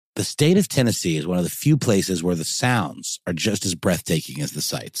The state of Tennessee is one of the few places where the sounds are just as breathtaking as the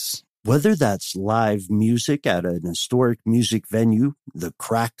sights. Whether that's live music at an historic music venue, the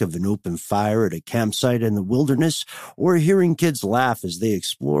crack of an open fire at a campsite in the wilderness, or hearing kids laugh as they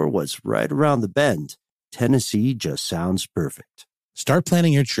explore what's right around the bend, Tennessee just sounds perfect. Start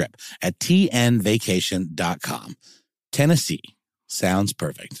planning your trip at tnvacation.com. Tennessee sounds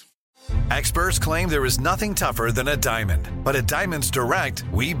perfect. Experts claim there is nothing tougher than a diamond. But at Diamonds Direct,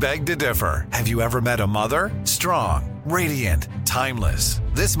 we beg to differ. Have you ever met a mother? Strong, radiant, timeless.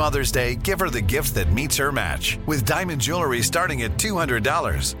 This Mother's Day, give her the gift that meets her match. With diamond jewelry starting at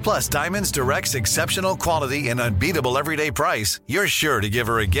 $200. Plus Diamonds Direct's exceptional quality and unbeatable everyday price, you're sure to give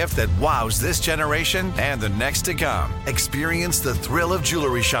her a gift that wows this generation and the next to come. Experience the thrill of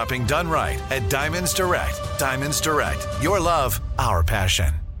jewelry shopping done right at Diamonds Direct. Diamonds Direct. Your love, our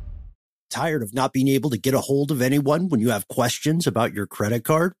passion. Tired of not being able to get a hold of anyone when you have questions about your credit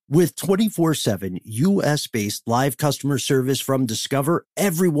card? With 24/7 U.S.-based live customer service from Discover,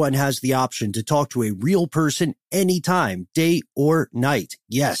 everyone has the option to talk to a real person anytime, day or night.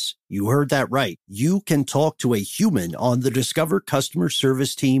 Yes, you heard that right. You can talk to a human on the Discover customer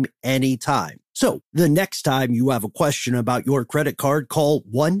service team anytime. So the next time you have a question about your credit card, call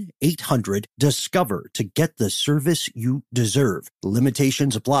 1-800-DISCOVER to get the service you deserve.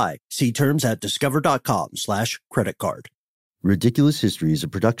 Limitations apply. See terms at discover.com/creditcard. Ridiculous History is a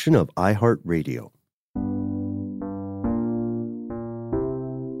production of iHeartRadio.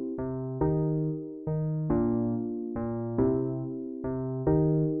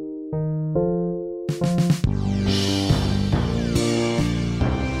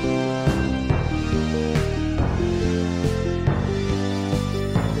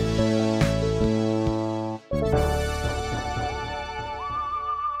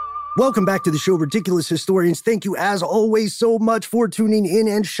 Welcome back to the show, Ridiculous Historians. Thank you, as always, so much for tuning in,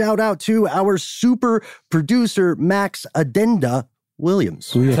 and shout out to our super producer, Max Addenda Williams.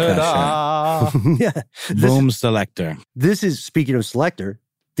 Ta-da! Yeah. Boom selector. This is, speaking of selector,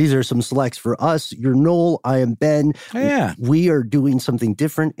 these are some selects for us. You're Noel, I am Ben. Oh, yeah. We are doing something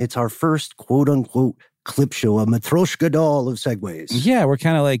different. It's our first quote-unquote clip show, a Matryoshka doll of segues. Yeah, we're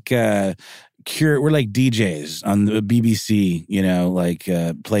kind of like... we're like DJs on the BBC,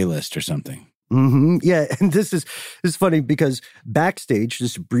 playlist or something. Mm-hmm. Yeah, and this is funny because backstage,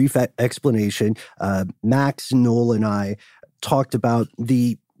 just a brief explanation, Max, Noel, and I talked about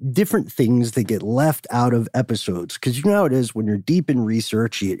the different things that get left out of episodes. Because you know how it is when you're deep in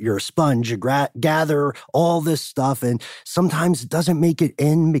research, you're a sponge, you gather all this stuff, and sometimes it doesn't make it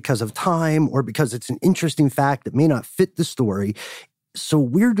in because of time or because it's an interesting fact that may not fit the story. So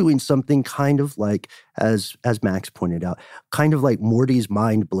we're doing something kind of like, as Max pointed out, kind of like Morty's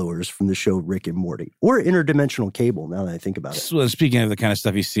Mind Blowers from the show Rick and Morty, or Interdimensional Cable, now that I think about it. So, speaking of the kind of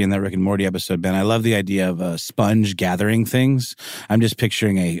stuff you see in that Rick and Morty episode, Ben, I love the idea of a sponge gathering things. I'm just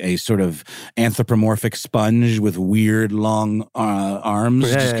picturing a sort of anthropomorphic sponge with weird long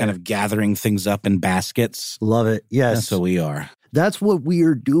arms, kind of gathering things up in baskets. Love it. Yes. That's what we are. That's what we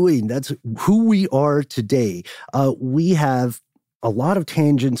are doing. That's who we are today. We have a lot of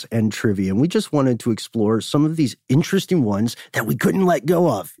tangents and trivia, and we just wanted to explore some of these interesting ones that we couldn't let go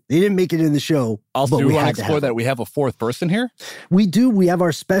of. They didn't make it in the show. Also, do we want to explore that we have a fourth person here? We do. We have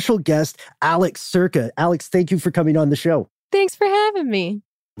our special guest, Alex Circa. Alex, thank you for coming on the show. Thanks for having me.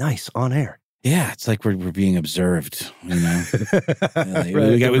 Nice, on air. Yeah, it's like we're being observed, you know. Right.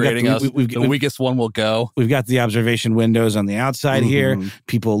 The weakest one will go. We've got the observation windows on the outside here.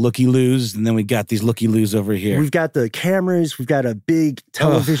 People looky-loos, and then we got these looky-loos over here. We've got the cameras. We've got a big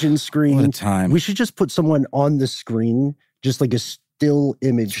television screen. What a time. We should just put someone on the screen, just like a still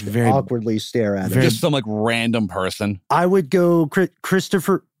image to awkwardly stare at it. Just some like random person. I would go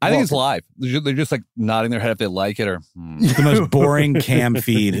Christopher. I think it's live. They're just like nodding their head if they like it or... It's the most boring cam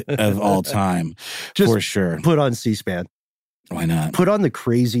feed of all time, just for sure. Put on C-SPAN. Why not? Put on the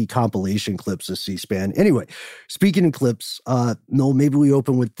crazy compilation clips of C-SPAN. Anyway, speaking of clips, Noel, maybe we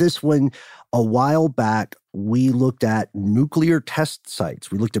open with this one. A while back, we looked at nuclear test sites.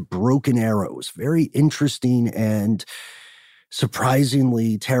 We looked at broken arrows. Very interesting and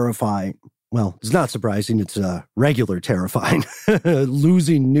surprisingly terrifying. Well, it's not surprising. It's regular terrifying.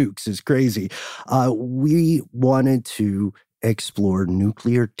 Losing nukes is crazy. We wanted to explore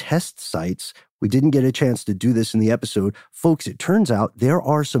nuclear test sites. We didn't get a chance to do this in the episode. Folks, it turns out there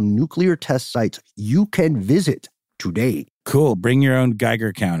are some nuclear test sites you can visit today. Cool. Bring your own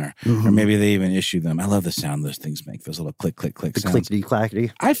Geiger counter. Or maybe they even issue them. I love the sound those things make. Those little click, click, click sounds.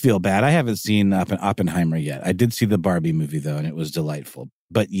 Clickety-clackety. I feel bad. I haven't seen Oppenheimer yet. I did see the Barbie movie, though, and it was delightful.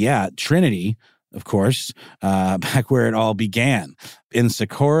 But yeah, Trinity, of course, back where it all began. In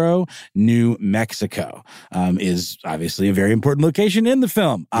Socorro, New Mexico, is obviously a very important location in the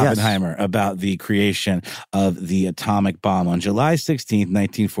film Oppenheimer, about the creation of the atomic bomb on July 16th,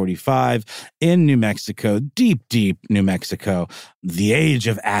 1945, in New Mexico, deep, deep New Mexico. The age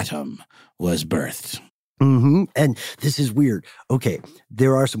of atom was birthed. Mm-hmm. And this is weird. Okay,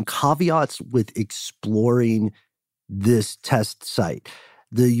 there are some caveats with exploring this test site.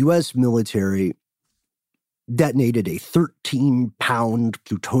 The U.S. military detonated a 13-pound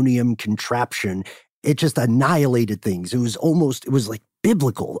plutonium contraption. It just annihilated things. It was like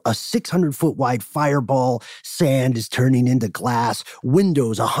biblical. A 600-foot wide fireball, sand is turning into glass,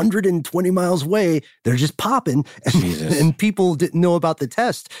 windows 120 miles away, they're just popping. And people didn't know about the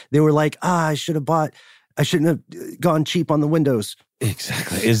test. They were like, I shouldn't have gone cheap on the windows.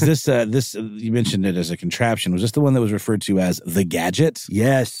 Exactly. Is this, you mentioned it as a contraption. Was this the one that was referred to as the gadget?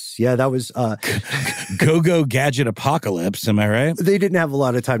 Yes. Yeah, that was... Go-Go Gadget Apocalypse, am I right? They didn't have a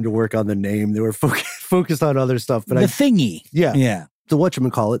lot of time to work on the name. They were focused on other stuff. But the thingy. Yeah. Yeah. The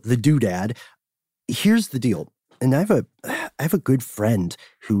whatchamacallit, the doodad. Here's the deal. And I have a good friend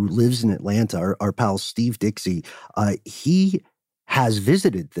who lives in Atlanta, our pal Steve Dixie. He has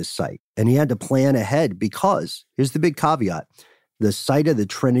visited this site, and he had to plan ahead because, here's the big caveat, the site of the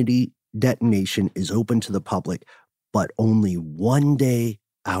Trinity detonation is open to the public, but only one day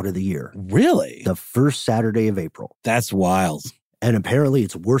out of the year. Really? The first Saturday of April. That's wild. And apparently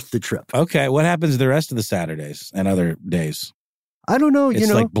it's worth the trip. Okay, what happens the rest of the Saturdays and other days? I don't know.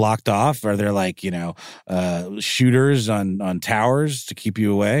 It's like blocked off? Are there like, shooters on towers to keep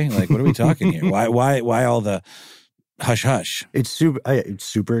you away? Like, what are we talking here? Why all the hush hush? It's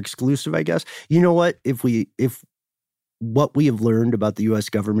super exclusive, I guess. You know what? If what we have learned about the U.S.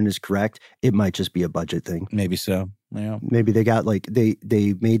 government is correct, it might just be a budget thing. Maybe so. Yeah. Maybe they got they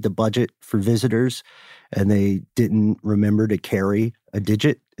made the budget for visitors and they didn't remember to carry a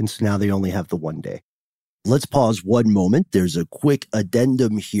digit. And so now they only have the one day. Let's pause one moment. There's a quick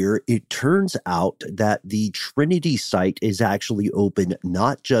addendum here. It turns out that the Trinity site is actually open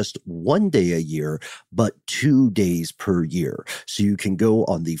not just one day a year, but 2 days per year. So you can go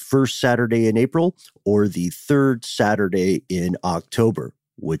on the first Saturday in April or the third Saturday in October,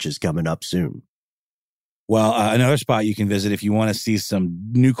 which is coming up soon. Well, another spot you can visit if you want to see some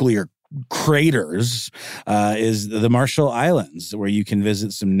nuclear craters is the Marshall Islands, where you can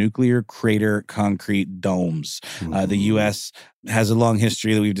visit some nuclear crater concrete domes. The U.S. has a long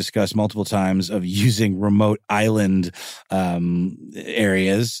history that we've discussed multiple times of using remote island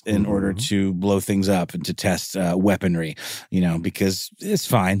areas in order to blow things up and to test weaponry, because it's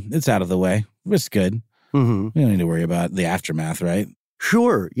fine. It's out of the way. It's good. We don't need to worry about the aftermath, right?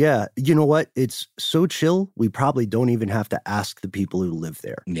 Sure, yeah. You know what? It's so chill, we probably don't even have to ask the people who live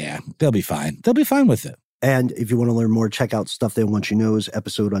there. Yeah, they'll be fine. They'll be fine with it. And if you want to learn more, check out Stuff They Want You Know's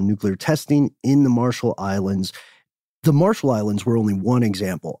episode on nuclear testing in the Marshall Islands. The Marshall Islands were only one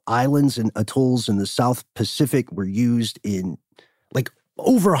example. Islands and atolls in the South Pacific were used in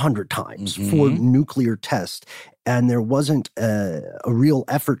over 100 times for nuclear tests. And there wasn't a real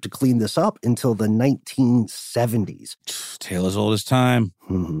effort to clean this up until the 1970s. Tale as old as time.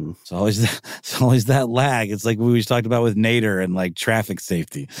 It's always that lag. It's like we always talked about with Nader and traffic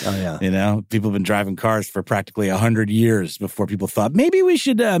safety. Oh, yeah. People have been driving cars for practically 100 years before people thought maybe we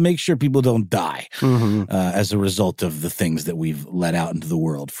should make sure people don't die as a result of the things that we've let out into the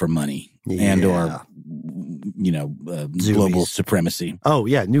world for money and or global supremacy. Oh,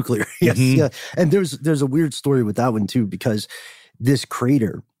 yeah, nuclear. Yes, yeah. And there's a weird story with that one, too, because this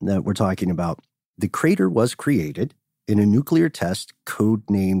crater that we're talking about, the crater was created in a nuclear test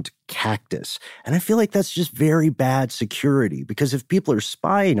codenamed Cactus. And I feel like that's just very bad security, because if people are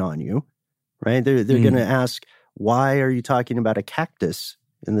spying on you, right, they're going to ask, why are you talking about a cactus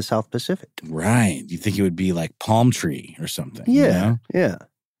in the South Pacific? Right. You think it would be like palm tree or something. Yeah, yeah.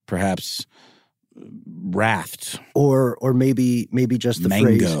 Perhaps raft. Or maybe just the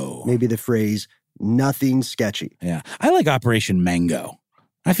Mango. phrase, nothing sketchy. Yeah. I like Operation Mango.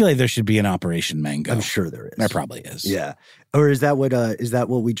 I feel like there should be an Operation Mango. I'm sure there is. There probably is. Yeah. Or is that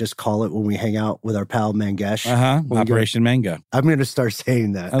what we just call it when we hang out with our pal Mangesh? Operation Mango. I'm going to start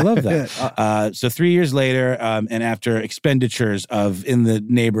saying that. I love that. So 3 years later, and after expenditures of in the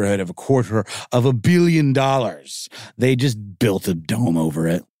neighborhood of $250 million, they just built a dome over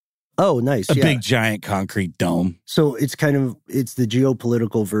it. Oh, nice. A big, giant concrete dome. So it's the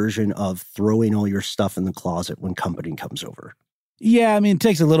geopolitical version of throwing all your stuff in the closet when company comes over. Yeah, I mean, it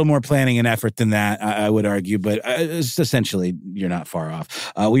takes a little more planning and effort than that, I would argue, but it's essentially, you're not far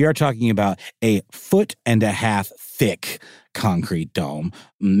off. We are talking about a 1.5 foot thick concrete dome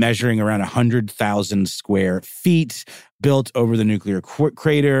measuring around 100,000 square feet, built over the nuclear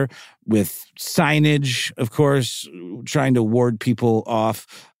crater with signage, of course, trying to ward people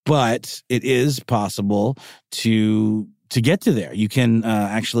off. But it is possible to get to there. You can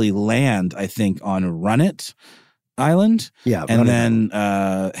actually land, I think, on Runit Island, and then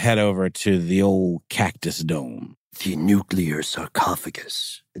head over to the old Cactus Dome. The nuclear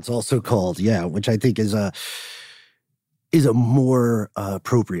sarcophagus. It's also called, which I think is a more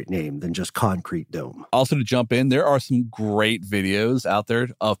appropriate name than just concrete dome. Also, to jump in, there are some great videos out there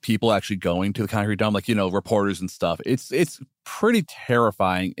of people actually going to the concrete dome, like, reporters and stuff. It's pretty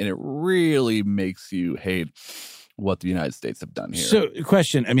terrifying, and it really makes you hate what the United States have done here. So,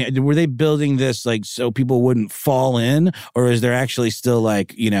 question, I mean, were they building this so people wouldn't fall in, or is there actually still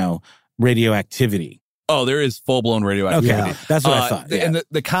radioactivity? Oh, there is full-blown radioactivity. Okay, that's what I thought. Yeah. And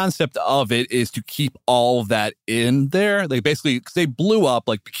the concept of it is to keep all of that in there. They basically, because they blew up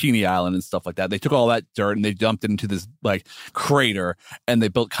Bikini Island and stuff like that. They took all that dirt and they dumped it into this crater, and they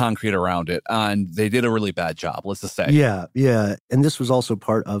built concrete around it. And they did a really bad job, let's just say. Yeah. And this was also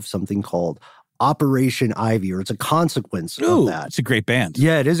part of something called Operation Ivy, or it's a consequence of that. It's a great band.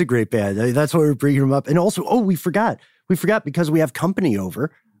 Yeah, it is a great band. That's why we're bringing them up. And also, we forgot because we have company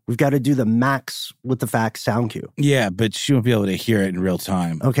over. We've got to do the Max with the Facts sound cue. Yeah, but she won't be able to hear it in real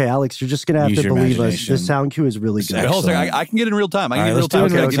time. Okay, Alex, you're just going to have to believe us. The sound cue is really good. Hold on, I can get it in real time. All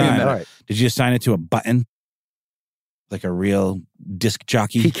right. Did you assign it to a button? Like a real disc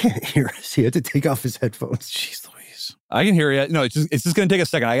jockey? He can't hear us. He had to take off his headphones. Jeez Louise. I can hear you. No, it's just going to take a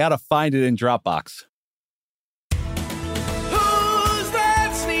second. I got to find it in Dropbox.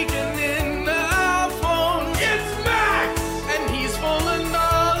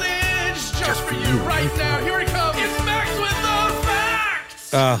 Right now, here he comes. It's Max with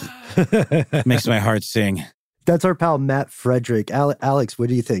the facts. Makes my heart sing. That's our pal Matt Frederick. Alex, what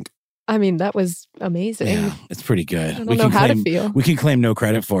do you think? I mean, that was amazing. Yeah, it's pretty good. I don't know how to feel. We can claim no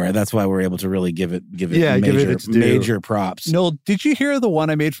credit for it. That's why we're able to really give it major props. Noel, did you hear the one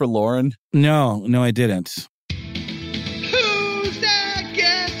I made for Lauren? No, I didn't. Who's that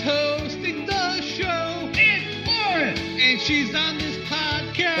guest hosting the show? It's Lauren, and she's on this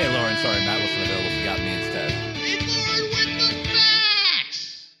podcast. Hey, Lauren, sorry, Matt wasn't available. She got me instead. It's Lauren with the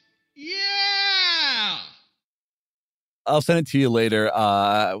facts. Yeah. I'll send it to you later.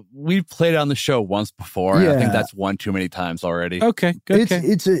 We've played it on the show once before. Yeah. I think that's one too many times already. Okay, good.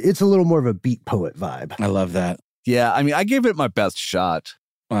 It's a little more of a beat poet vibe. I love that. Yeah, I mean, I gave it my best shot.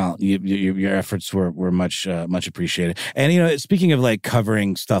 Well, your efforts were much appreciated. And speaking of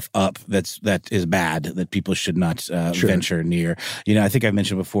covering stuff up that is bad, that people should not venture near. I think I've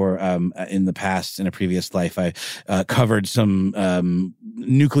mentioned before in the past, in a previous life, I covered some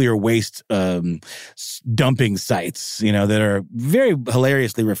nuclear waste dumping sites. That are very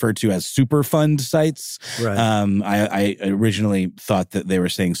hilariously referred to as Superfund sites. Right. I originally thought that they were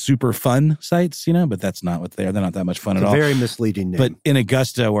saying super fun sites. But that's not what they are. They're not that much fun at all. Very misleading name. But in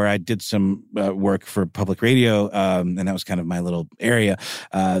Augusta, where I did some work for public radio, and that was kind of my little area,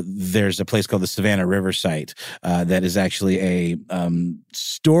 there's a place called the Savannah River site that is actually a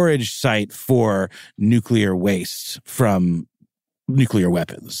storage site for nuclear waste from nuclear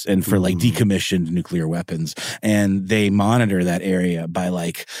weapons and for decommissioned nuclear weapons. And they monitor that area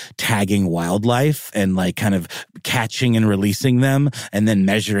by tagging wildlife and kind of catching and releasing them and then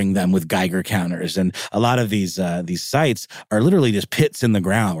measuring them with Geiger counters. And a lot of these sites are literally just pits in the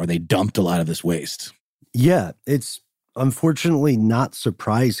ground where they dumped a lot of this waste. Yeah, it's unfortunately not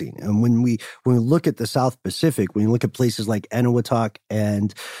surprising. And when we look at the South Pacific, when you look at places like Eniwetok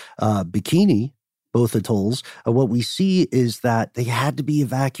and Bikini, both atolls, what we see is that they had to be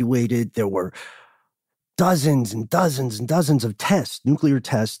evacuated. There were dozens and dozens and dozens of tests, nuclear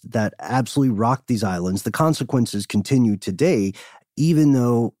tests, that absolutely rocked these islands. The consequences continue today, even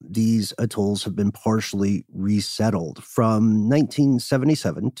though these atolls have been partially resettled. From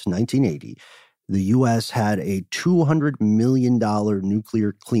 1977 to 1980, the U.S. had a $200 million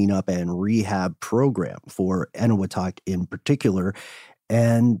nuclear cleanup and rehab program for Eniwetok in particular,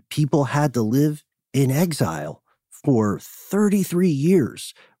 and people had to live in exile for 33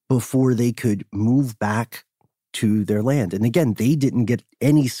 years before they could move back to their land. And again, they didn't get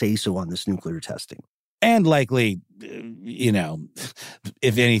any say-so on this nuclear testing. And likely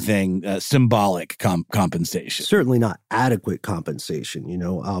if anything, symbolic compensation. Certainly not adequate compensation.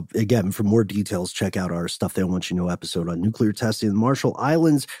 Again, for more details, check out our Stuff They Don't Want You to Know episode on nuclear testing in the Marshall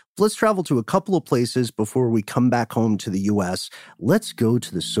Islands. Let's travel to a couple of places before we come back home to the U.S. Let's go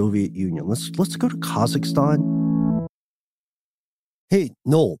to the Soviet Union. Let's go to Kazakhstan. Hey,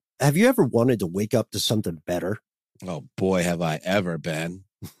 Noel, have you ever wanted to wake up to something better? Oh, boy, have I ever been.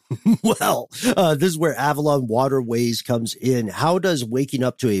 Well, this is where Avalon Waterways comes in. How does waking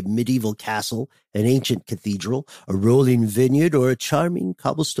up to a medieval castle, an ancient cathedral, a rolling vineyard, or a charming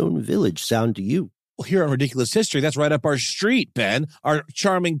cobblestone village sound to you? Well, here on Ridiculous History, that's right up our street, Ben, our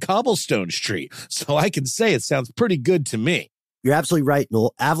charming cobblestone street. So I can say it sounds pretty good to me. You're absolutely right,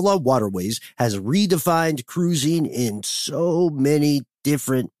 Noel. Avalon Waterways has redefined cruising in so many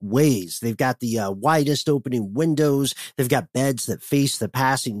different ways. They've got the widest opening windows. They've got beds that face the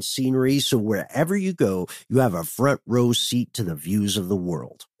passing scenery. So wherever you go, you have a front row seat to the views of the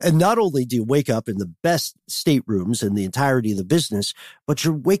world. And not only do you wake up in the best staterooms in the entirety of the business, but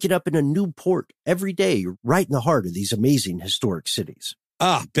you're waking up in a new port every day. You're right in the heart of these amazing historic cities.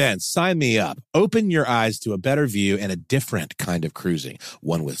 Ah, Ben, sign me up. Open your eyes to a better view and a different kind of cruising.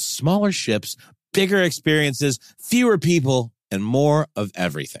 One with smaller ships, bigger experiences, fewer people, and more of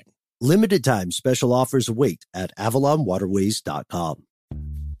everything. Limited time special offers await at avalonwaterways.com.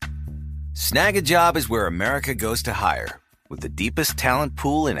 Snag a Job is where America goes to hire, with the deepest talent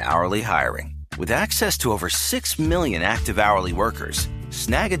pool in hourly hiring. With access to over 6 million active hourly workers,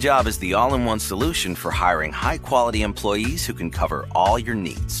 Snag a Job is the all-in-one solution for hiring high-quality employees who can cover all your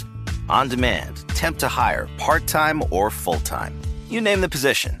needs. On demand, temp to hire, part-time or full-time. You name the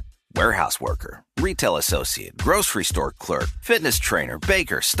position. Warehouse worker, retail associate, grocery store clerk, fitness trainer,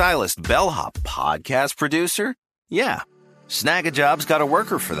 baker, stylist, bellhop, podcast producer. Yeah, Snag a Job's got a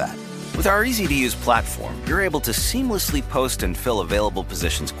worker for that. With our easy-to-use platform, you're able to seamlessly post and fill available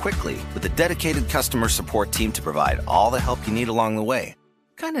positions quickly with a dedicated customer support team to provide all the help you need along the way.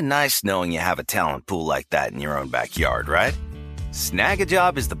 Kind of nice knowing you have a talent pool like that in your own backyard, right? Snag a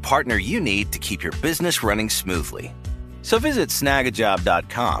Job is the partner you need to keep your business running smoothly. So visit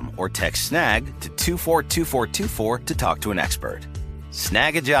snagajob.com or text snag to 242424 to talk to an expert.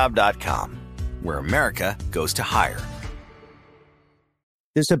 Snagajob.com, where America goes to hire.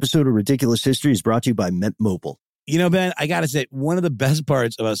 This episode of Ridiculous History is brought to you by Mint Mobile. Ben, I got to say, one of the best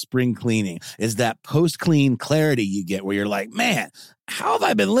parts about spring cleaning is that post-clean clarity you get where you're like, man, how have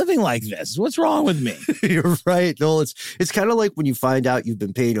I been living like this? What's wrong with me? You're right, Noel. It's kind of like when you find out you've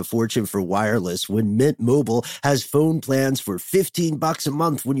been paying a fortune for wireless when Mint Mobile has phone plans for $15 a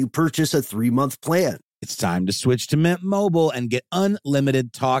month when you purchase a 3-month plan. It's time to switch to Mint Mobile and get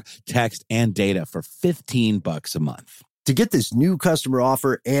unlimited talk, text, and data for $15 a month. To get this new customer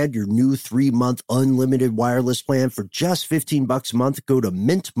offer and your new 3-month unlimited wireless plan for just $15 a month, go to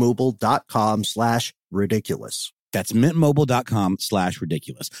mintmobile.com/ridiculous. That's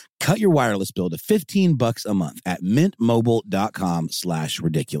mintmobile.com/ridiculous. Cut your wireless bill to $15 a month at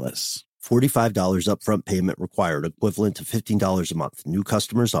mintmobile.com/ridiculous. $45 upfront payment required, equivalent to $15 a month. New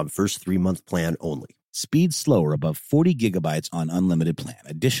customers on first 3-month plan only. Speed slower above 40 gigabytes on unlimited plan.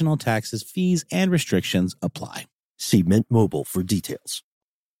 Additional taxes, fees, and restrictions apply. See Mint Mobile for details.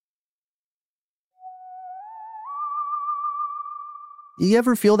 You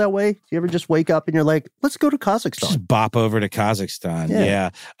ever feel that way? You ever just wake up and you're like, let's go to Kazakhstan? Just bop over to Kazakhstan.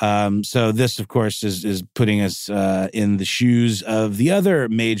 Yeah. So this, of course, is putting us in the shoes of the other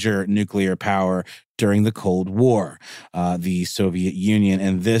major nuclear power during the Cold War, the Soviet Union.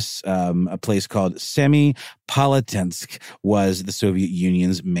 And this, a place called Semipalatinsk, was the Soviet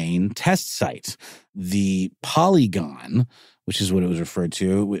Union's main test site. The polygon, which is what it was referred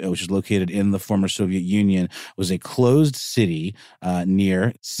to, which is located in the former Soviet Union, was a closed city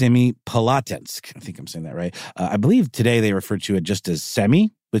near Semipalatinsk. I think I'm saying that right. I believe today they refer to it just as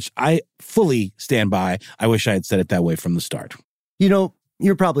Semi, which I fully stand by. I wish I had said it that way from the start. You're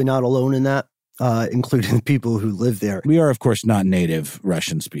probably not alone in that. Including the people who live there. We are, of course, not native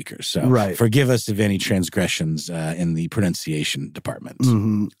Russian speakers, so forgive us of any transgressions in the pronunciation department.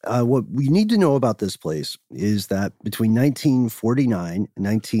 Mm-hmm. What we need to know about this place is that between 1949 and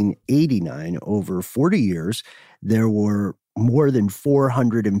 1989, over 40 years, there were more than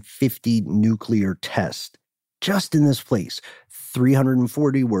 450 nuclear tests just in this place.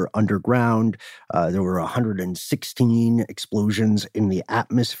 340 were underground. There were 116 explosions in the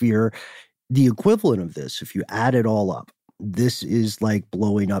atmosphere. The equivalent of this, if you add it all up, this is like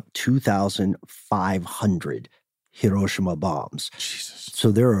blowing up 2,500 Hiroshima bombs. Jesus.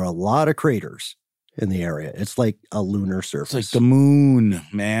 So there are a lot of craters in the area. It's like a lunar It's surface. like the moon,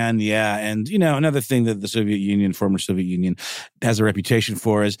 man. Yeah. And, another thing that the Soviet Union, former Soviet Union, has a reputation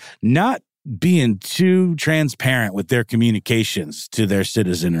for is not being too transparent with their communications to their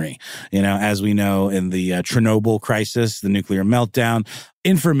citizenry. As we know in the Chernobyl crisis, the nuclear meltdown,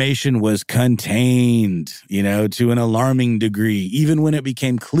 information was contained, to an alarming degree, even when it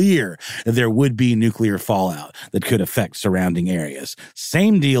became clear that there would be nuclear fallout that could affect surrounding areas.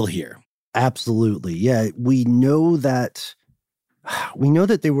 Same deal here. Absolutely. Yeah. We know that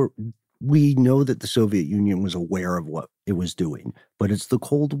the Soviet Union was aware of what it was doing, but it's the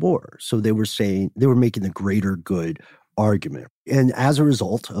Cold War. So they were making the greater good argument. And as a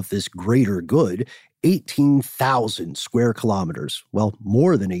result of this greater good, 18,000 square kilometers, well,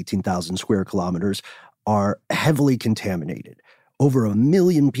 more than 18,000 square kilometers are heavily contaminated. Over 1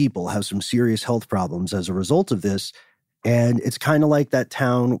 million people have some serious health problems as a result of this. And it's kind of like that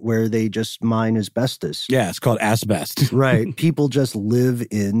town where they just mine asbestos. Yeah, it's called asbest. Right. People just live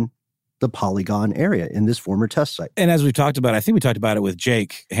in the Polygon area in this former test site. And as we talked about, I think we talked about it with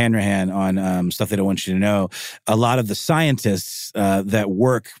Jake Hanrahan on Stuff They Don't Want You to Know. A lot of the scientists that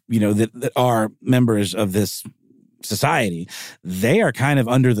work, that are members of this society, they are kind of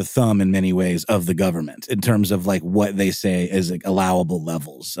under the thumb in many ways of the government in terms of like what they say is like allowable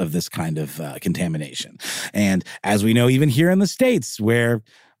levels of this kind of contamination. And as we know, even here in the States, where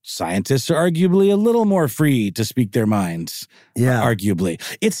scientists are arguably a little more free to speak their minds, arguably,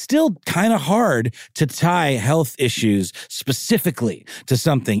 it's still kind of hard to tie health issues specifically to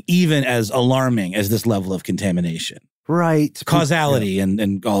something even as alarming as this level of contamination. Right. Causality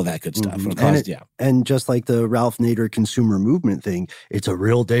and all that good stuff. Mm-hmm. And just like the Ralph Nader consumer movement thing, it's a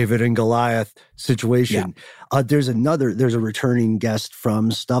real David and Goliath situation. Yeah. There's a returning guest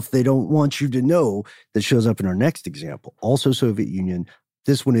from Stuff They Don't Want You to Know that shows up in our next example. Also Soviet Union.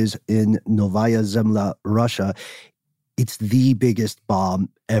 This one is in Novaya Zemlya, Russia. It's the biggest bomb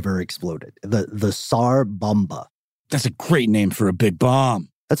ever exploded. The Tsar Bomba. That's a great name for a big bomb.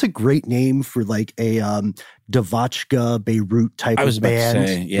 That's a great name for like a Davachka, Beirut type of band. I was about to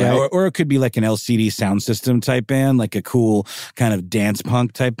say, yeah. Right? Or it could be like an LCD sound system type band, like a cool kind of dance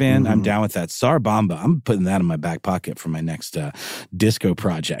punk type band. I'm down with that. Tsar Bomba. I'm putting that in my back pocket for my next disco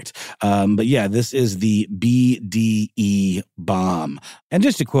project. But yeah, this is the BDE bomb. And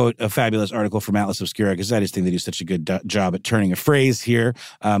just to quote a fabulous article from Atlas Obscura, because I just think they do such a good job at turning a phrase here.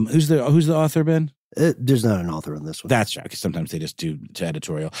 Who's the author, Ben? There's not an author on this one. That's right, because sometimes they just do to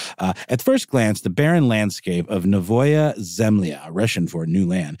editorial. At first glance, the barren landscape of Novaya Zemlya, Russian for new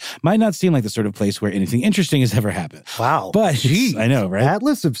land, might not seem like the sort of place where anything interesting has ever happened. Wow. But, I know, right?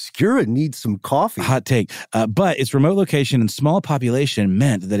 Atlas Obscura needs some coffee. Hot take. But its remote location and small population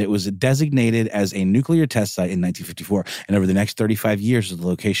meant that it was designated as a nuclear test site in 1954. And over the next 35 years, was the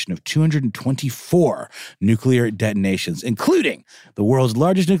location of 224 nuclear detonations, including the world's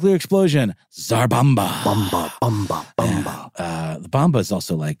largest nuclear explosion, Tsar Bomba. Bomba. The Bomba is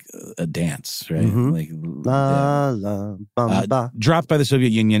also like a dance, right? Mm-hmm. Like, la, Bomba. Dropped by the Soviet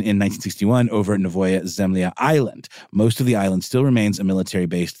Union in 1961 over Novaya Zemlya Island. Most of the island still remains a military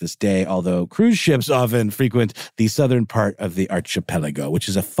base to this day, although cruise ships often frequent the southern part of the archipelago, which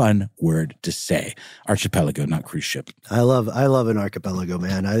is a fun word to say. Archipelago, not cruise ship. I love an archipelago,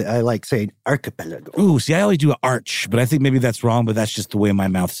 man. I like saying archipelago. Ooh, see, I always do arch, but I think maybe that's wrong, but that's just the way my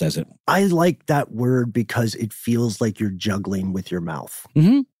mouth says it. I like that word because it feels like you're juggling with your mouth.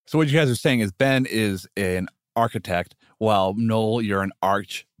 Mm-hmm. So what you guys are saying is Ben is an architect, while Noel, you're an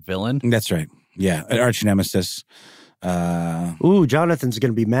arch villain. That's right. Yeah, an arch nemesis. Ooh, Jonathan's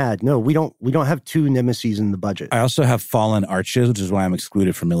going to be mad. No, we don't have two nemeses in the budget. I also have fallen arches, which is why I'm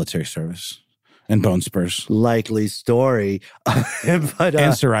excluded from military service. And bone spurs. Likely story. And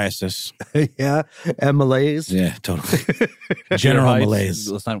psoriasis. Yeah. And malaise. Yeah, totally. General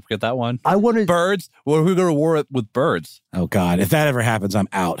malaise. Let's not forget that one. I want to... Birds. What if we go to war with birds? Oh, God. If that ever happens, I'm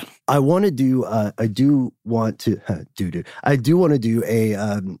out. I want to do... I do want to do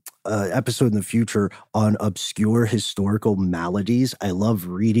a episode in the future on obscure historical maladies. I love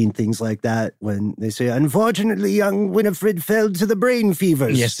reading things like that when they say, unfortunately, young Winifred fell to the brain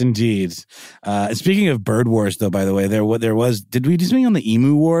fevers. Yes, indeed. And speaking of bird wars, though, by the way, there was... Did we do something on the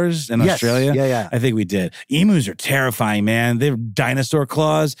emu wars in Australia? Yeah. I think we did. Emus are terrifying, man. They have dinosaur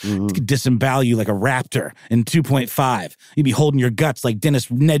claws. Mm-hmm. They could disembowel you like a raptor in 2.5. You'd be holding your guts like Dennis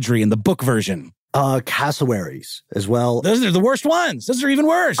Nedry in the book version. Cassowaries as well. Those are the worst ones. Those are even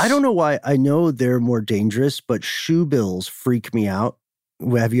worse. I don't know why. I know they're more dangerous, but shoebills freak me out.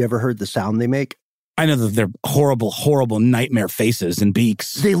 Have you ever heard the sound they make? I know that they're horrible, horrible nightmare faces and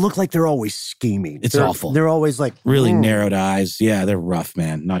beaks. They look like they're always scheming. It's awful. They're always like really narrowed eyes. Yeah, they're rough,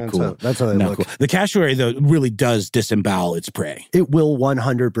 man. Not cool. That's how they Not look. cool. The cassowary, though, really does disembowel its prey. It will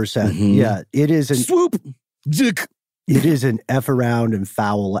 100%. Yeah, it is an Swoop. Zick. It is an F around and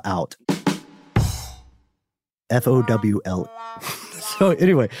foul out. FOWL. So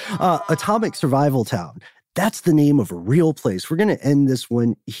anyway, Atomic Survival Town. That's the name of a real place. We're going to end this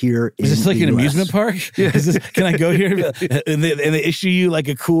one here. Is this like an amusement park? Yeah. Can I go here? And they issue you like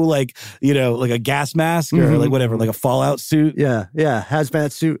a cool, like a gas mask or like whatever, like a Fallout suit. Yeah.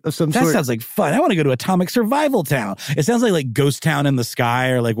 Hazmat suit of some sort. That sounds like fun. I want to go to Atomic Survival Town. It sounds like Ghost Town in the Sky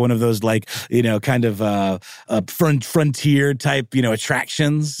or like one of those kind of frontier type,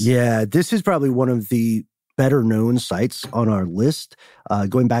 attractions. Yeah, this is probably one of the better known sites on our list.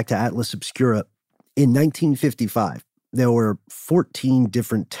 Going back to Atlas Obscura. In 1955, there were 14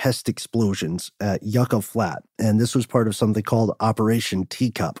 different test explosions at Yucca Flat, and this was part of something called Operation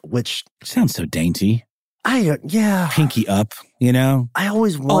Teacup, which sounds so dainty. Pinky up,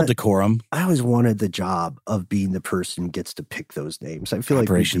 all decorum. I always wanted the job of being the person who gets to pick those names. I feel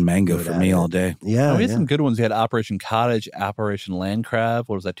Operation Mango for me all day. Yeah, we had some good ones. We had Operation Cottage, Operation Land Crab.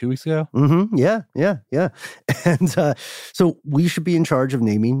 What was that, 2 weeks ago? Mm-hmm. Yeah. And so we should be in charge of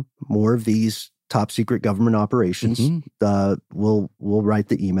naming more of these top secret government operations. We'll write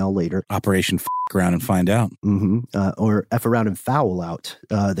the email later. Operation around and find out. Or F around and foul out.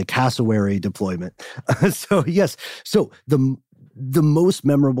 The cassowary deployment. So yes. So the most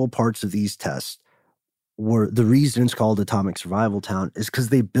memorable parts of these tests were the reason it's called Atomic Survival Town is because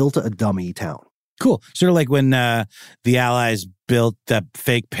they built a dummy town. Cool. Sort of like when the Allies built that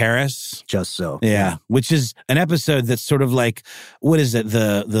fake Paris. Just so. Yeah. Which is an episode that's sort of like, what is it?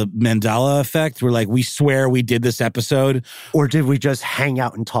 The Mandela effect? We're like, we swear we did this episode. Or did we just hang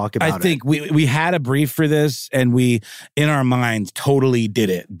out and talk about it? I think we had a brief for this and we, in our minds, totally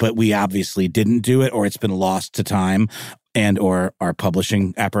did it. But we obviously didn't do it or it's been lost to time. And or our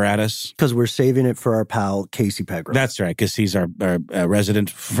publishing apparatus. Because we're saving it for our pal, Casey Pegram. That's right, because he's our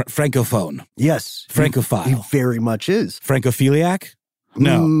resident francophone. Yes. Francophile. He very much is. Francophiliac?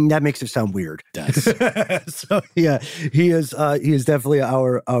 No. That makes it sound weird. It does. So, yeah, he is definitely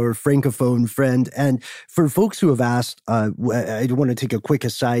our Francophone friend. And for folks who have asked, I want to take a quick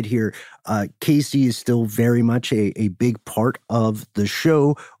aside here. Casey is still very much a big part of the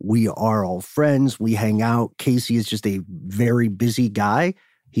show. We are all friends. We hang out. Casey is just a very busy guy.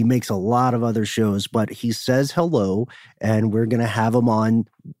 He makes a lot of other shows, but he says hello, and we're going to have him on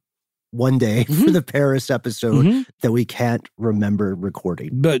one day for the Paris episode that we can't remember recording.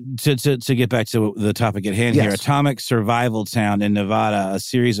 But to get back to the topic at hand here, Atomic Survival Town in Nevada, a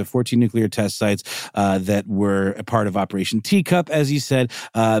series of 14 nuclear test sites that were a part of Operation Teacup, as you said.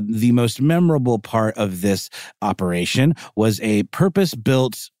 The most memorable part of this operation was a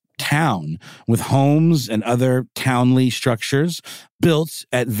purpose-built town with homes and other townly structures built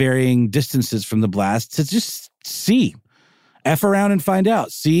at varying distances from the blast to just see. F around and find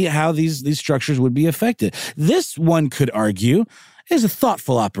out. See how these structures would be affected. This, one could argue, is a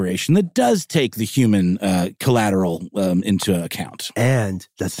thoughtful operation that does take the human collateral into account. And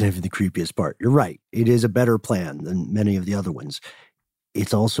that's not even the creepiest part. You're right. It is a better plan than many of the other ones.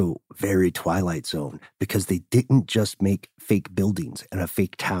 It's also very Twilight Zone because they didn't just make fake buildings and a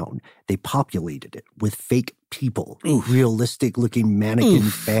fake town. They populated it with fake people, realistic-looking mannequin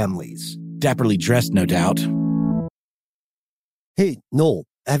families. Dapperly dressed, no doubt. Hey, Noel,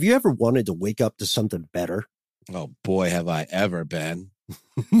 have you ever wanted to wake up to something better? Oh, boy, have I ever been.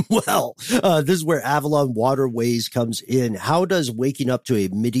 Well, this is where Avalon Waterways comes in. How does waking up to a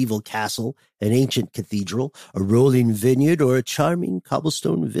medieval castle, an ancient cathedral, a rolling vineyard, or a charming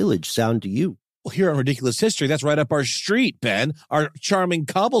cobblestone village sound to you? Well, here on Ridiculous History, that's right up our street, Ben, our charming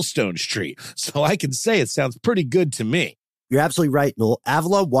cobblestone street. So I can say it sounds pretty good to me. You're absolutely right, Noel.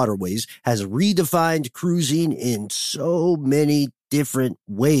 Avalon Waterways has redefined cruising in so many different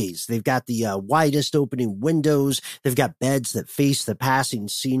ways. They've got the widest opening windows. They've got beds that face the passing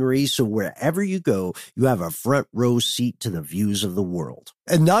scenery. So wherever you go, you have a front row seat to the views of the world.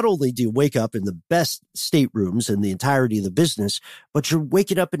 And not only do you wake up in the best staterooms in the entirety of the business, but you're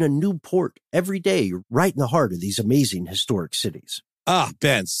waking up in a new port every day. You're right in the heart of these amazing historic cities. Ah,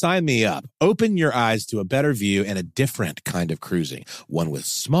 Ben, sign me up. Open your eyes to a better view and a different kind of cruising. One with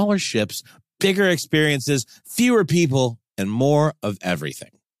smaller ships, bigger experiences, fewer people, and more of everything.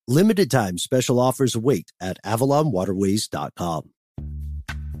 Limited time special offers await at AvalonWaterways.com.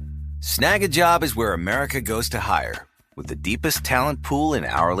 Snag a Job is where America goes to hire, with the deepest talent pool in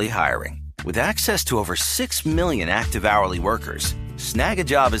hourly hiring. With access to over 6 million active hourly workers, Snag a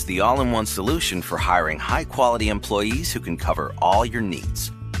Job is the all-in-one solution for hiring high-quality employees who can cover all your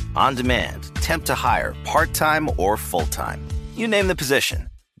needs. On demand, temp to hire, part-time or full-time. You name the position.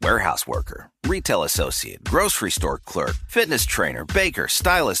 Warehouse worker, retail associate, grocery store clerk, fitness trainer, baker,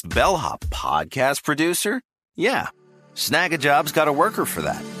 stylist, bellhop, podcast producer. Yeah, Snag a Job's got a worker for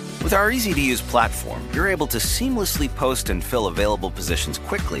that. With our easy-to-use platform, you're able to seamlessly post and fill available positions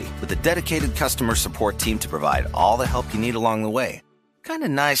quickly with a dedicated customer support team to provide all the help you need along the way. Kind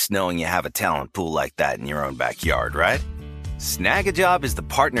of nice knowing you have a talent pool like that in your own backyard, right? Snag a Job is the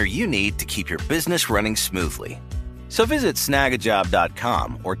partner you need to keep your business running smoothly. So visit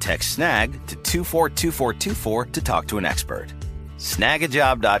snagajob.com or text snag to 242424 to talk to an expert.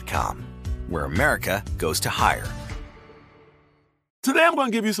 Snagajob.com, where America goes to hire. Today I'm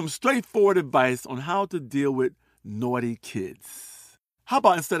going to give you some straightforward advice on how to deal with naughty kids. How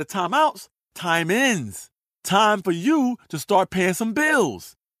about instead of timeouts, time-ins? Time for you to start paying some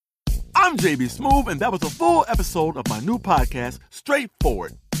bills. I'm JB Smoove, and that was a full episode of my new podcast,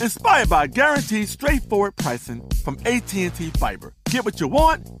 Straightforward, inspired by guaranteed straightforward pricing from AT&T Fiber. Get what you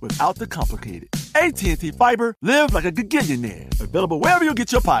want without the complicated. AT&T Fiber, live like a gigillionaire. Available wherever you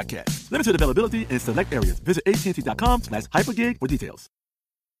get your podcasts. Limited availability in select areas. Visit AT&T.com/hypergig for details.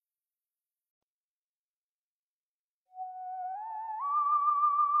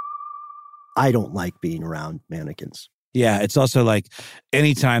 I don't like being around mannequins. Yeah, it's also like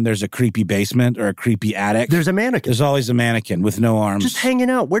anytime there's a creepy basement or a creepy attic, There's a mannequin. there's always a mannequin with no arms. Just hanging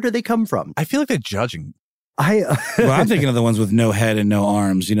out. Where do they come from? I feel like they're judging. Well, I'm thinking of the ones with no head and no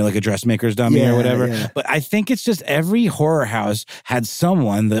arms, like a dressmaker's dummy or whatever. Yeah. But I think it's just every horror house had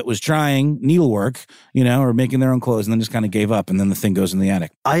someone that was trying needlework, or making their own clothes and then just kind of gave up and then the thing goes in the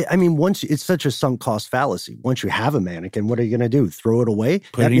attic. I mean, once it's such a sunk cost fallacy. Once you have a mannequin, what are you going to do? Throw it away?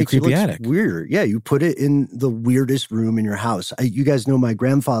 Put it in your creepy attic. Weird. Yeah, you put it in the weirdest room in your house. You guys know my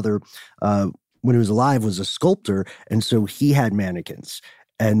grandfather, when he was alive, was a sculptor. And so he had mannequins.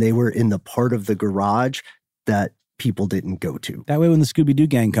 And they were in the part of the garage that people didn't go to. That way when the Scooby-Doo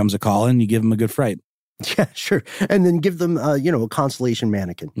gang comes a-calling, you give them a good fright. Yeah, sure. And then give them, a constellation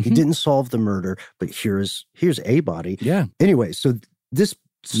mannequin. Mm-hmm. He didn't solve the murder, but here's a body. Yeah. Anyway, so this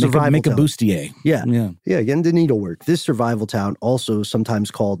survival make a town, bustier. Yeah. Yeah. Again, the needlework. This survival town, also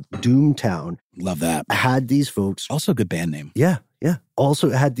sometimes called Doom Town. Love that. Had these folks. Also a good band name. Yeah. Also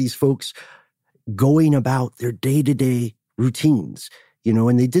had these folks going about their day-to-day routines.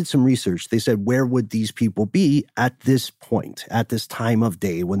 And they did some research. They said, where would these people be at this point, at this time of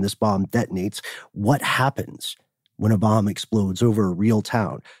day when this bomb detonates? What happens when a bomb explodes over a real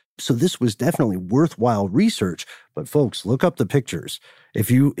town? So this was definitely worthwhile research. But folks, look up the pictures. If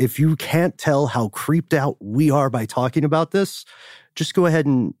you can't tell how creeped out we are by talking about this, just go ahead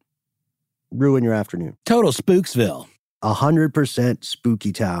and ruin your afternoon. Total Spooksville. 100%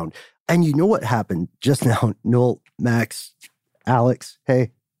 spooky town. And you know what happened just now? Noel, Max, Alex, hey,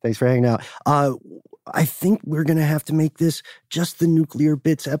 thanks for hanging out. I think we're going to have to make this just the Nuclear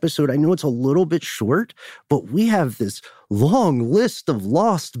Bits episode. I know it's a little bit short, but we have this long list of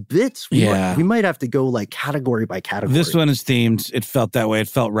lost bits. We might have to go like category by category. This one is themed. It felt that way. It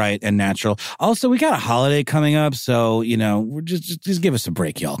felt right and natural. Also, we got a holiday coming up, so, we're just give us a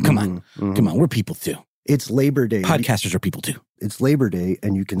break, y'all. Come on. Come on. We're people too. It's Labor Day. Podcasters are people too. It's Labor Day,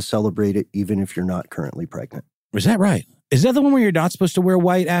 and you can celebrate it even if you're not currently pregnant. Is that right? Is that the one where you're not supposed to wear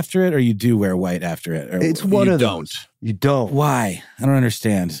white after it, or you do wear white after it? Or it's one of those. You don't. Why? I don't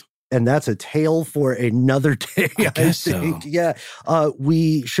understand. And that's a tale for another day, I guess think. So. Yeah.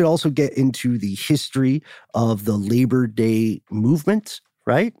 We should also get into the history of the Labor Day movement,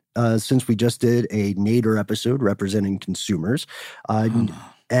 right? Since we just did a Nader episode representing consumers.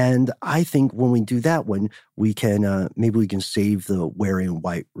 And I think when we do that one, we can, maybe we can save the wearing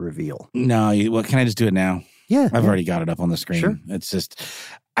white reveal. No, can I just do it now? Yeah. I've already got it up on the screen. Sure. It's just,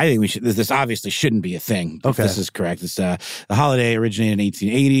 I think we should, this obviously shouldn't be a thing. If this is correct. It's, the holiday originated in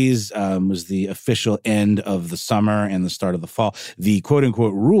 1880s, was the official end of the summer and the start of the fall. The quote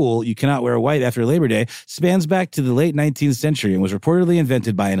unquote rule, you cannot wear white after Labor Day, spans back to the late 19th century and was reportedly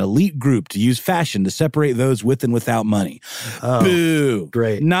invented by an elite group to use fashion to separate those with and without money. Oh, boo.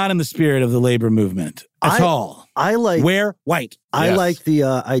 Great. Not in the spirit of the labor movement at all. I like wear white. I like the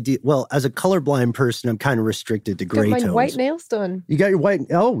idea. Well, as a colorblind person, I'm kind of restricted to gray got my tones. white nails done. You got your white.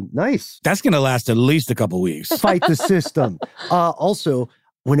 Oh, nice. That's going to last at least a couple weeks. Fight the system. Also,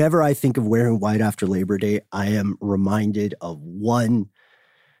 whenever I think of wearing white after Labor Day, I am reminded of one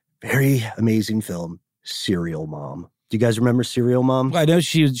very amazing film, Serial Mom. Do you guys remember Serial Mom? I know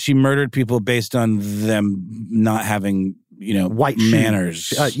she murdered people based on them not having, white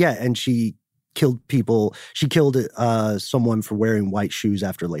manners. Yeah, and she killed people. She killed someone for wearing white shoes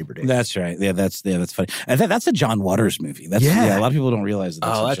after Labor Day. That's right. Yeah, that's funny. And that's a John Waters movie. A lot of people don't realize that.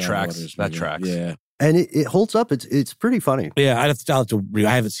 Oh, That's that a John tracks. Waters That movie. tracks. Yeah. And it holds up. It's pretty funny. Yeah, I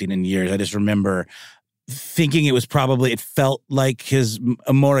haven't seen it in years. I just remember thinking it felt like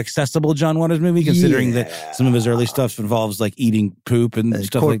a more accessible John Waters movie, considering that some of his early stuff involves like eating poop and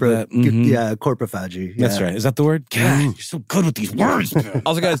stuff like that. Mhm. Yeah, corpophagy. That's right. Is that the word? God, you're so good with these words.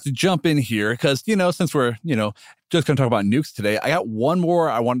 Also, guys, to jump in here, because, since we're, just going to talk about nukes today, I got one more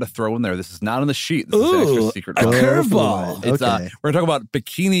I wanted to throw in there. This is not on the sheet. This is an extra secret. A curveball. It's, Okay. we're going to talk about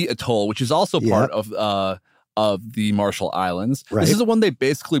Bikini Atoll, which is also part of the Marshall Islands. Right. This is the one they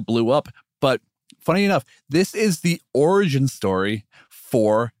basically blew up, but funny enough, this is the origin story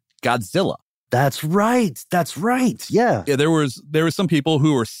for Godzilla. That's right. Yeah. Yeah, there was some people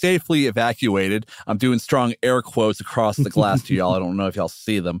who were safely evacuated. I'm doing strong air quotes across the glass to y'all. I don't know if y'all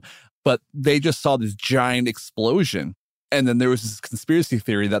see them, but they just saw this giant explosion. And then there was this conspiracy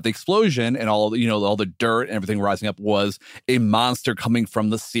theory that the explosion and all the dirt and everything rising up was a monster coming from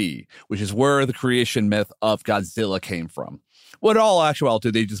the sea, which is where the creation myth of Godzilla came from. What all actuality,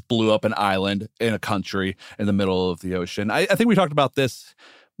 they just blew up an island in a country in the middle of the ocean. I think we talked about this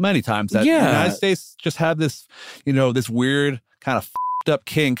many times, that the United States just have this, this weird kind of f***ed up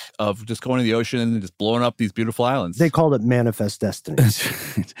kink of just going to the ocean and just blowing up these beautiful islands. They called it manifest destiny.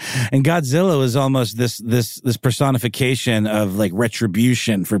 And Godzilla was almost this personification of like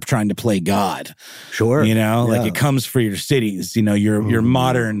retribution for trying to play God. Sure. Like it comes for your cities, your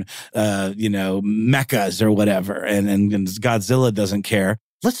modern, meccas or whatever. And Godzilla doesn't care.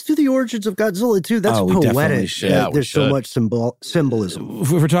 Let's do the origins of Godzilla, too. That's we definitely poetic. should. Yeah, There's so much symbolism. If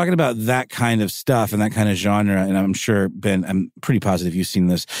we're talking about that kind of stuff and that kind of genre, and I'm sure, Ben, I'm pretty positive you've seen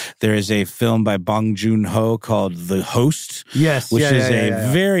this. There is a film by Bong Joon-ho called The Host. Yes. Which is a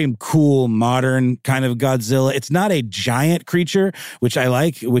very cool, modern kind of Godzilla. It's not a giant creature, which I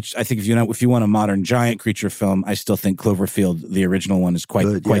like, which I think if you want a modern giant creature film, I still think Cloverfield, the original one, is quite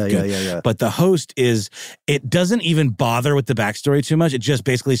good. Yeah. But The Host it doesn't even bother with the backstory too much. It just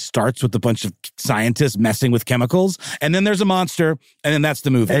basically starts with a bunch of scientists messing with chemicals, and then there's a monster, and then that's the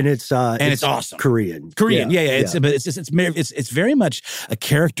movie. And it's awesome. Korean. Yeah. It's very much a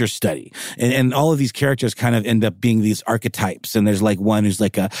character study, and all of these characters kind of end up being these archetypes. And there's like one who's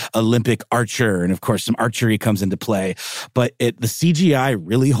like a Olympic archer, and of course some archery comes into play. But the CGI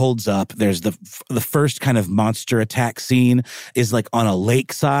really holds up. There's the first kind of monster attack scene is like on a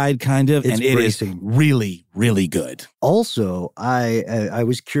lakeside kind of, and it is really, really good. Also, I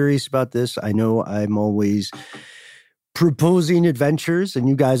was curious about this. I know I'm always proposing adventures, and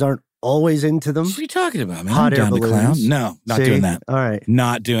you guys aren't always into them. What are you talking about, man? Hot air down to clown. balloons. No, not See? doing that. All right.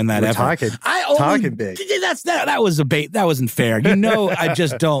 Not doing that We're ever. talking big. That was a bait. That wasn't fair. I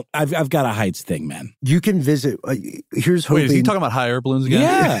just don't. I've got a heights thing, man. You can visit. Here's hoping. Wait, is he talking about hot air balloons again?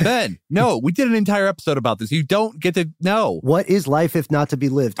 Yeah. Ben, no, we did an entire episode about this. You don't get to know. What is life if not to be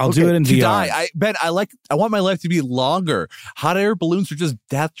lived? I'll do it in To VR. die. Ben, I want my life to be longer. Hot air balloons are just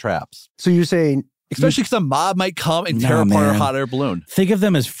death traps. So you're saying, Especially because a mob might come and tear apart a hot air balloon. Think of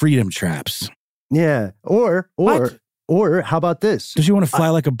them as freedom traps. yeah, or how about this? Does you want to fly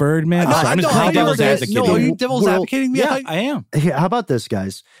like a bird, man? I'm just playing devil's advocate. No, are you here. devil's advocating me? Yeah, I am. Hey, how about this,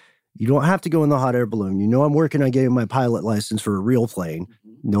 guys? You don't have to go in the hot air balloon. I'm working on getting my pilot license for a real plane.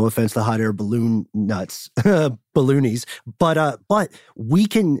 No offense to hot air balloon nuts, balloonies. But we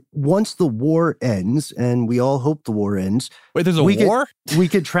can, once the war ends, and we all hope the war ends. Wait, there's a war? We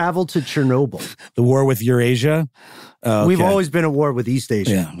could travel to Chernobyl. The war with Eurasia? Okay. We've always been at war with East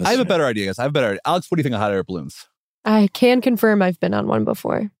Asia. Yeah, I have a better idea, guys. Alex, what do you think of hot air balloons? I can confirm I've been on one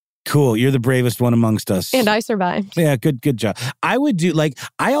before. Cool. You're the bravest one amongst us. And I survived. Yeah, good job. I would do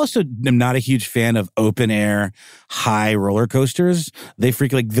I also am not a huge fan of open air high roller coasters. They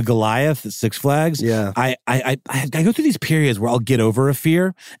freak like the Goliath at Six Flags. Yeah. I go through these periods where I'll get over a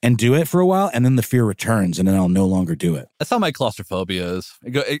fear and do it for a while, and then the fear returns, and then I'll no longer do it. That's how my claustrophobia is.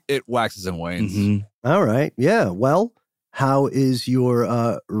 It waxes and wanes. Mm-hmm. All right. Yeah. Well, how is your,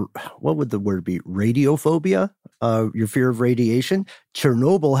 what would the word be? Radiophobia? Your fear of radiation?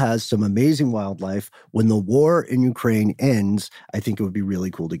 Chernobyl has some amazing wildlife. When the war in Ukraine ends, I think it would be really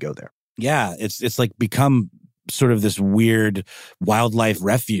cool to go there. Yeah, it's like become sort of this weird wildlife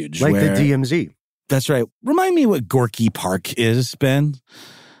refuge. Like where, the DMZ. That's right. Remind me what Gorky Park is, Ben.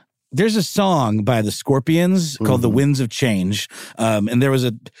 There's a song by the Scorpions called "The Winds of Change," and there was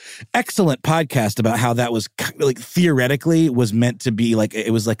an excellent podcast about how that was like theoretically was meant to be like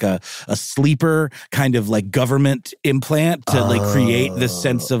it was like a sleeper kind of like government implant to like create this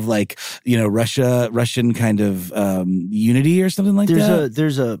sense of like Russian kind of unity or something like that.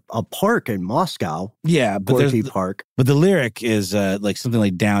 There's a park in Moscow, but Gorky Park. But the lyric is like something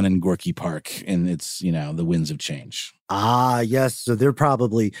like "down in Gorky Park," and it's the winds of change. Ah, yes. So they're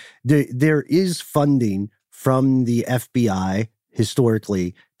probably there is funding from the FBI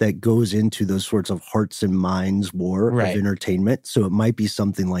historically that goes into those sorts of hearts and minds war of entertainment. So it might be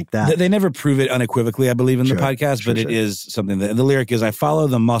something like that. They never prove it unequivocally, I believe, in the podcast, but it is something that the lyric is, I follow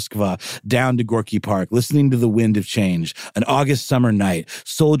the Moskva down to Gorky Park, listening to the wind of change. An August summer night,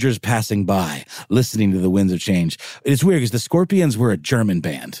 soldiers passing by, listening to the winds of change. It's weird because the Scorpions were a German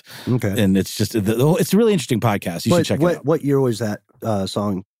band. Okay. And it's just, it's a really interesting podcast. You should check it out. What year was that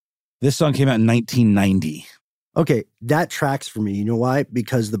song? This song came out in 1990. Okay, that tracks for me. You know why?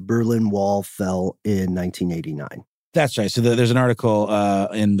 Because the Berlin Wall fell in 1989. That's right. So there's an article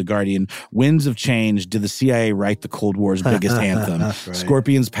in The Guardian, Winds of Change, did the CIA write the Cold War's biggest anthem? Right.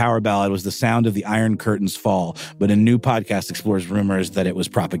 Scorpions' power ballad was the sound of the Iron Curtain's fall, but a new podcast explores rumors that it was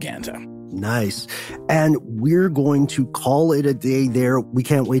propaganda. Nice. And we're going to call it a day there. We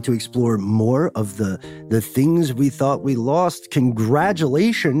can't wait to explore more of the things we thought we lost.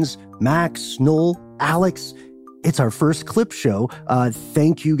 Congratulations, Max, Noel, Alex. It's our first clip show.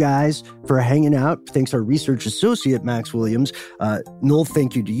 Thank you guys for hanging out. Thanks our research associate, Max Williams. Noel,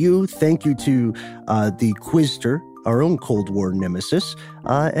 thank you to you. Thank you to the Quizster, our own Cold War nemesis,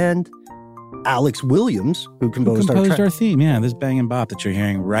 and Alex Williams, who composed our theme. Yeah, this bang and bop that you're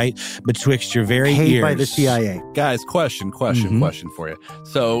hearing right betwixt your very paid ears. by the CIA. Guys, question for you.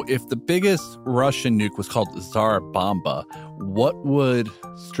 So if the biggest Russian nuke was called Tsar Bomba, what would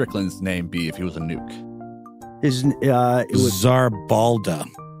Strickland's name be if he was a nuke? It was Tsar Balda.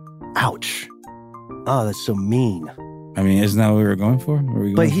 Ouch. Oh, that's so mean. I mean, isn't that what we were going for?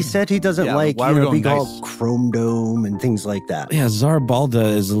 But he said he doesn't be called Chrome Dome and things like that. Yeah, Tsar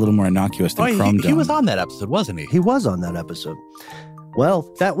Balda is a little more innocuous than Chrome Dome. He was on that episode, wasn't he? He was on that episode.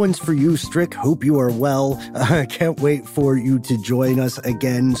 Well, that one's for you, Strick. Hope you are well. Can't wait for you to join us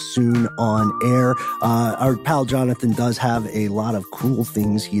again soon on air. Our pal Jonathan does have a lot of cool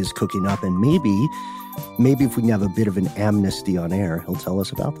things he is cooking up, and maybe if we can have a bit of an amnesty on air, he'll tell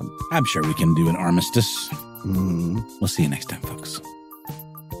us about them. I'm sure we can do an armistice. We'll see you next time, folks.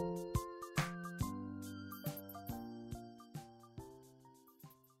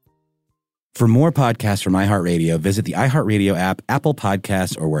 For more podcasts from iHeartRadio, visit the iHeartRadio app, Apple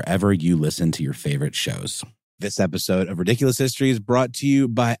Podcasts, or wherever you listen to your favorite shows. This episode of Ridiculous History is brought to you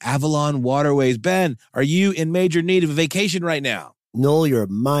by Avalon Waterways. Ben, are you in major need of a vacation right now? Noel, you're a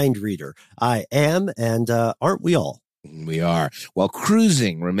mind reader. I am, and aren't we all? We are. Well,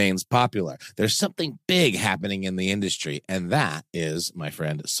 cruising remains popular. There's something big happening in the industry, and that is, my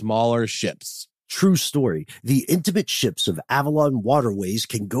friend, smaller ships. True story. The intimate ships of Avalon Waterways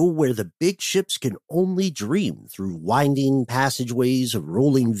can go where the big ships can only dream, through winding passageways of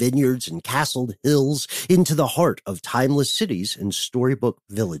rolling vineyards and castled hills into the heart of timeless cities and storybook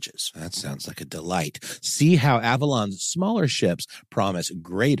villages. That sounds like a delight. See how Avalon's smaller ships promise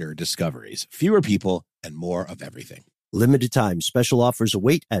greater discoveries, fewer people, and more of everything. Limited time special offers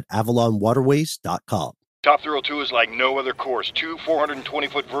await at avalonwaterways.com. Top Thrill 2 is like no other course. 2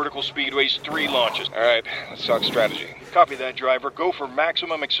 420-foot vertical speedways, 3 launches. All right, let's talk strategy. Copy that, driver. Go for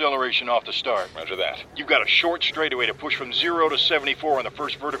maximum acceleration off the start. Roger that. You've got a short straightaway to push from 0 to 74 on the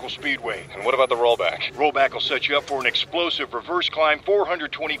first vertical speedway. And what about the rollback? Rollback will set you up for an explosive reverse climb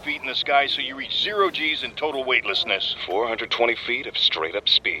 420 feet in the sky so you reach 0 G's in total weightlessness. 420 feet of straight-up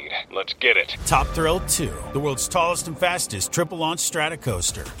speed. Let's get it. Top Thrill 2, the world's tallest and fastest triple-launch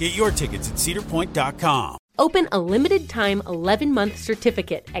stratocoaster. Get your tickets at cedarpoint.com. Open a limited-time 11-month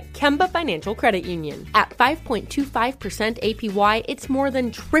certificate at Kemba Financial Credit Union. At 5.25% APY, it's more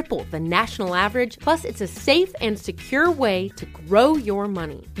than triple the national average, plus it's a safe and secure way to grow your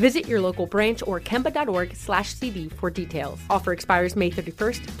money. Visit your local branch or kemba.org/CD for details. Offer expires May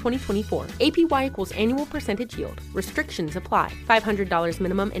 31st, 2024. APY equals annual percentage yield. Restrictions apply. $500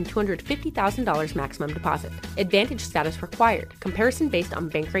 minimum and $250,000 maximum deposit. Advantage status required. Comparison based on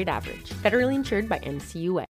bank rate average. Federally insured by NCUA.